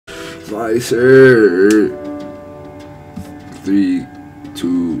Fly, sir. 3,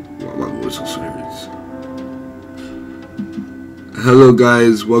 2, 1. My voice also hurts. Hello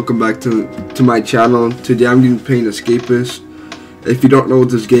guys, welcome back to my channel. Today I'm going to be playing Escapist. If you don't know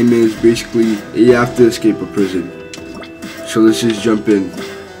what this game is, basically you have to escape a prison. So let's just jump in.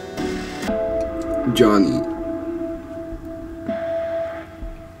 Johnny,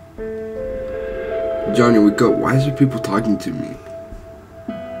 wake up. Why is there people talking to me?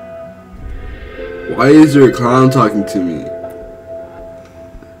 Why is there a clown talking to me?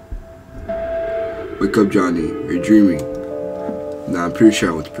 Wake up, Johnny. You're dreaming. Nah, I'm pretty sure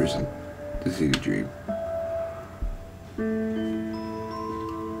I went to prison. This ain't a dream.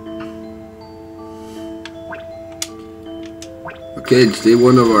 Okay, it's day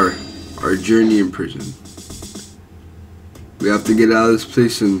 1 of our journey in prison. We have to get out of this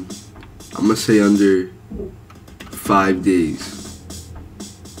place in, I'm gonna say, under 5 days.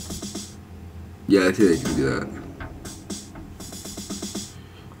 Yeah, I think I can do that.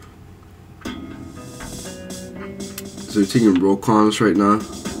 So we're taking roll calls right now.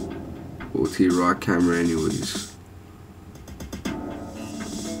 We'll take raw camera anyways.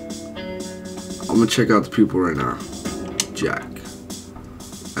 I'm gonna check out the people right now. Jack.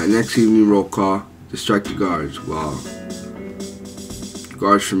 Next evening roll call. Distract the guards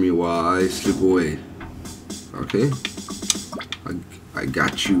for me while I slip away. Okay? I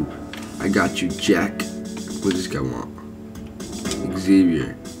got you. I got you, Jack. What does this guy want?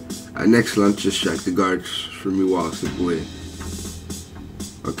 Xavier. At next lunch, distract the guards for me while I slip away.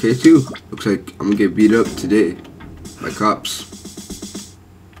 Okay, too. Looks like I'm gonna get beat up today by cops.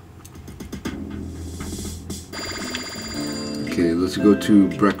 Okay, let's go to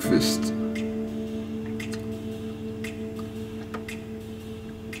breakfast.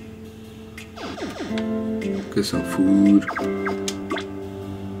 Get some food.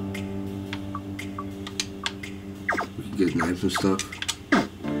 We can get knives and stuff.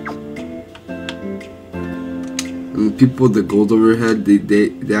 And the people with the gold overhead,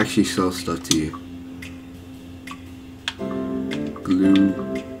 they actually sell stuff to you. Glue.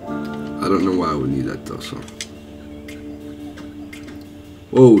 I don't know why I would need that though, so.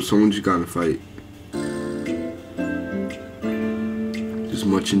 Whoa, someone just got in a fight. Just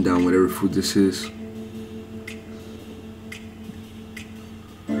munching down whatever food this is.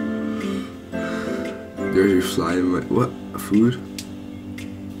 There's your fly. What? Food?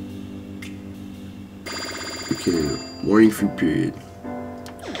 Okay, morning free period.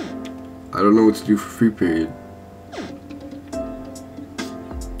 I don't know what to do for free period.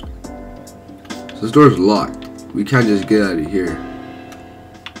 So this door's locked. We can't just get out of here.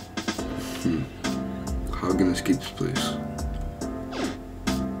 How are we gonna escape this place?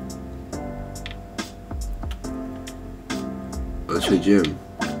 Let's hit gym.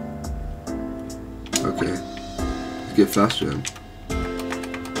 Okay. Let's get faster then.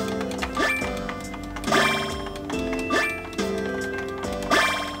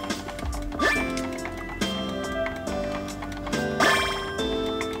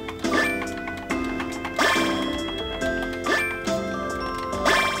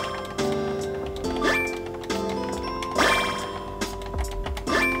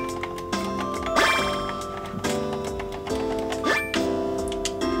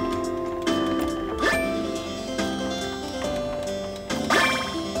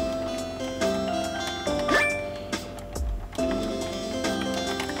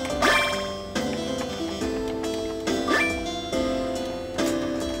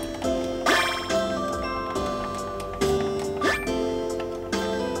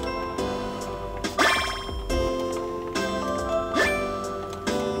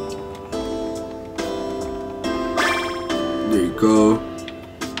 There you go.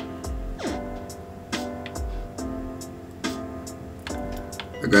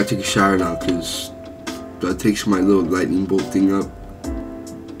 I gotta take a shower now because that takes my little lightning bolt thing up.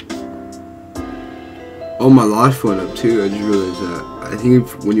 Oh, my life went up too. I just realized that. I think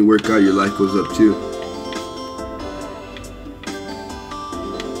when you work out, your life goes up too.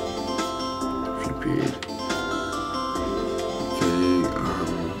 Free period. Okay.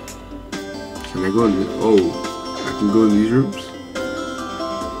 Can I go in this? Oh. I can go in these rooms?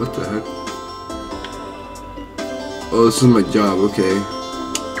 What the heck? Oh, this is my job, okay.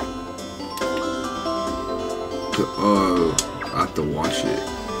 Oh, I have to wash it.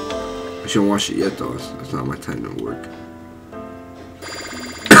 I shouldn't wash it yet though. It's not my time to work.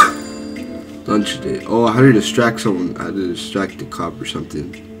 Lunch day. Oh, I had to distract someone. I had to distract the cop or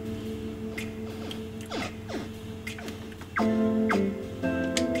something.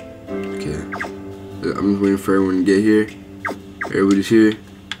 I'm just waiting for everyone to get here. Everybody's here.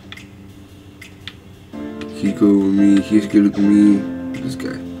 He's good with me. He's good with me. This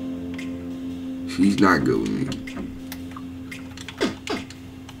guy. He's not good with me.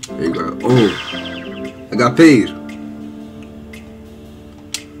 There you go. Oh, I got paid.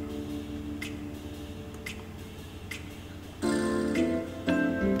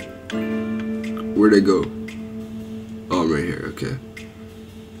 Where'd I go? Oh, I'm right here. Okay.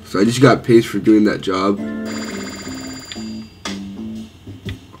 So I just got paid for doing that job.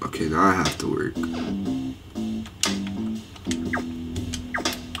 Okay, now I have to work.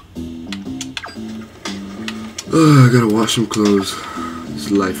 Oh, I gotta wash some clothes. This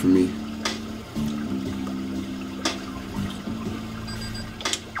is life for me.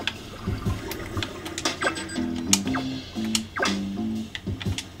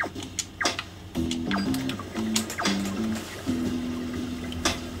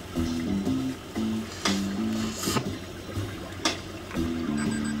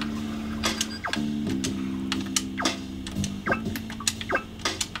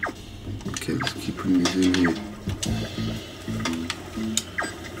 Okay, let's keep putting these in here.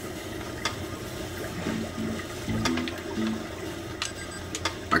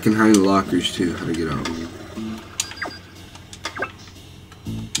 I can hide in the lockers too. How to get out?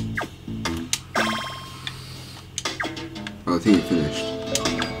 Oh, I think it finished.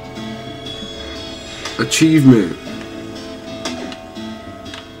 Achievement.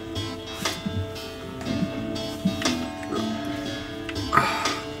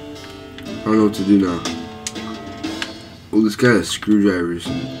 I don't know what to do now. Oh, this guy has screwdrivers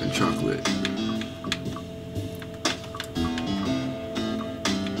and chocolate.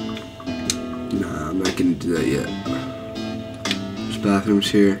 Nah, I'm not gonna do that yet. There's bathrooms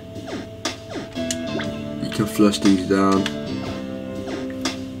here. You can flush things down.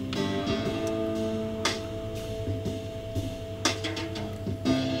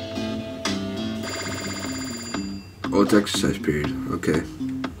 Oh, it's exercise period. Okay.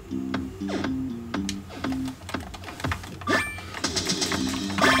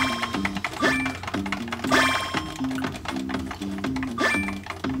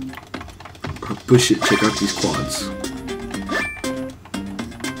 Push it, check out these quads.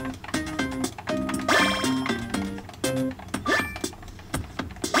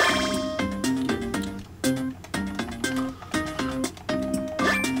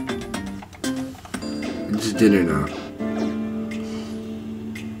 It's dinner now.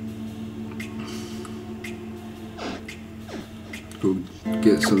 Go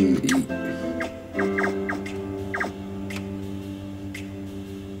get something to eat.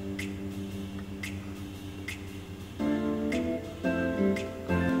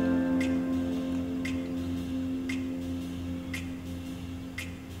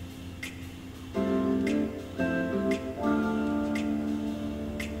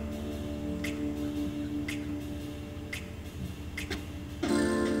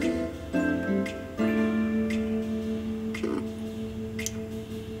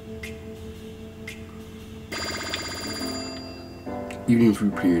 Evening free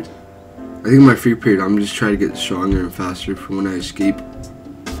period. I think my free period, I'm just trying to get stronger and faster for when I escape.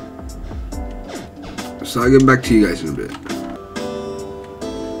 So I'll get back to you guys in a bit.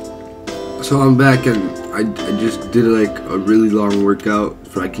 So I'm back and I just did like a really long workout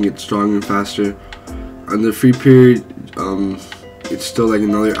so I can get stronger and faster. On the free period, it's still like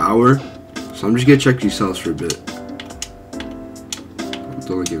another hour. So I'm just gonna check these cells for a bit.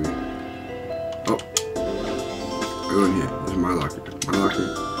 Don't look at me. Oh, I go in here. This is my locker. My locker.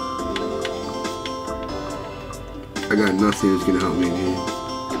 I got nothing that's gonna help me in here.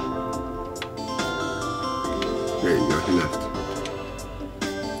 There you go, he left.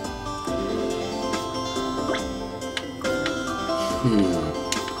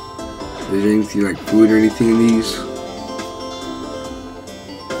 Is there anything like food or anything in these?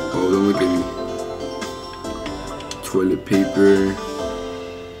 Oh, don't look at me. Toilet paper.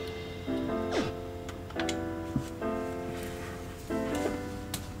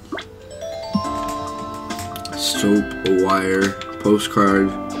 Soap, a wire, postcard.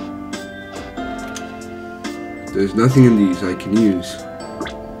 There's nothing in these I can use.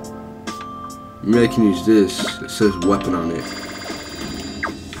 Maybe I can use this. It says weapon on it.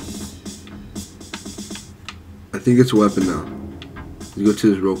 I think it's a weapon now. Let's go to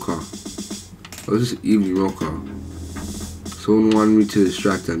this roll call. Oh, this is evening roll call. Someone wanted me to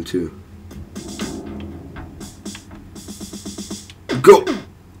distract them too. Go!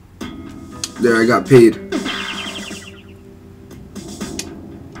 There, I got paid.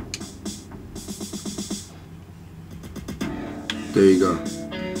 There you go.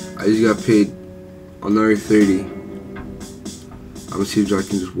 I just got paid another 30. I'm gonna see if I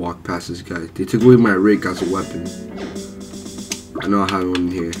can just walk past this guy. They took away my rake as a weapon. I know I have one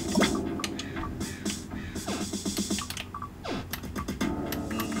in here.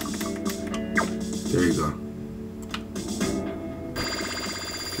 There you go.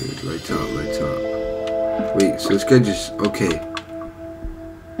 Okay, lights out, lights out. Wait, so this guy just, okay.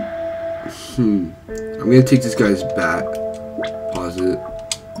 I'm gonna take this guy's bat, pause it,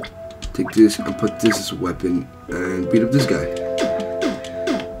 take this and put this as a weapon and beat up this guy.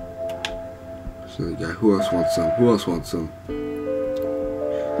 So the guy, who else wants some? Who else wants some?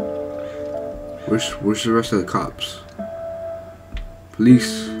 Where's the rest of the cops?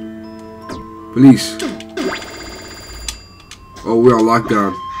 Police. Police. Oh, we're on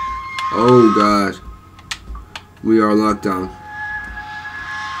lockdown. Oh god. We are locked down.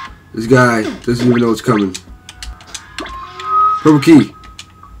 This guy doesn't even know what's coming. Purple key.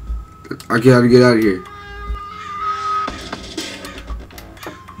 I gotta get out of here.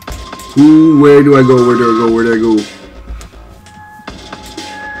 Where do I go? Where do I go? Where do I go?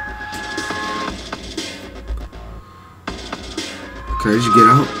 Can I just get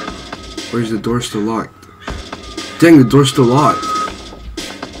out? Where's the door still locked? Dang, the door's still locked.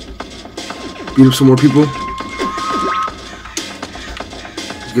 Beat up some more people.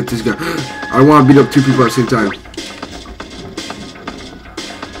 Let's get this guy. I don't want to beat up two people at the same time.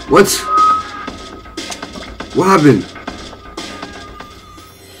 What? What happened?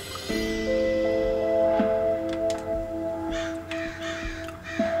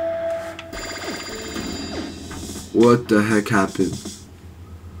 What the heck happened?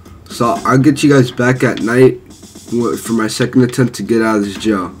 So I'll get you guys back at night for my second attempt to get out of this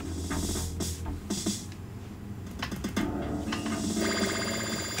jail.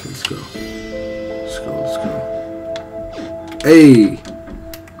 Okay, let's go. Let's go, let's go. Hey!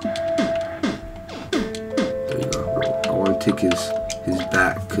 There you go. I want to take his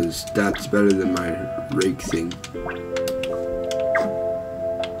bat because that's better than my rake thing.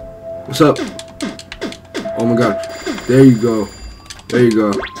 What's up? Oh my god. There you go. There you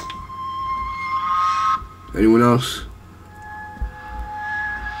go. Anyone else?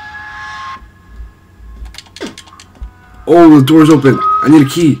 Oh, the door's open. I need a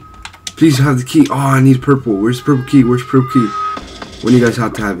key. Please have the key. Oh, I need purple. Where's the purple key? Where's the purple key? When you guys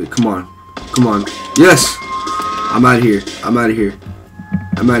have to have it. Come on. Come on. Yes! I'm out of here. I'm out of here.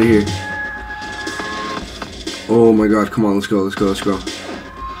 I'm out of here. Oh my god. Come on. Let's go. Let's go. Let's go.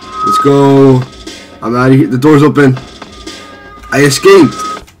 Let's go. I'm out of here. The door's open. I escaped.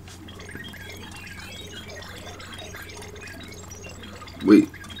 Wait,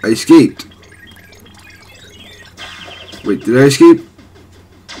 I escaped. Wait, did I escape?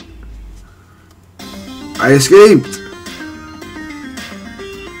 I escaped.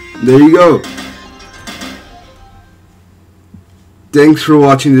 There you go. Thanks for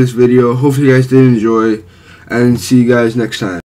watching this video. Hopefully you guys did enjoy, and see you guys next time.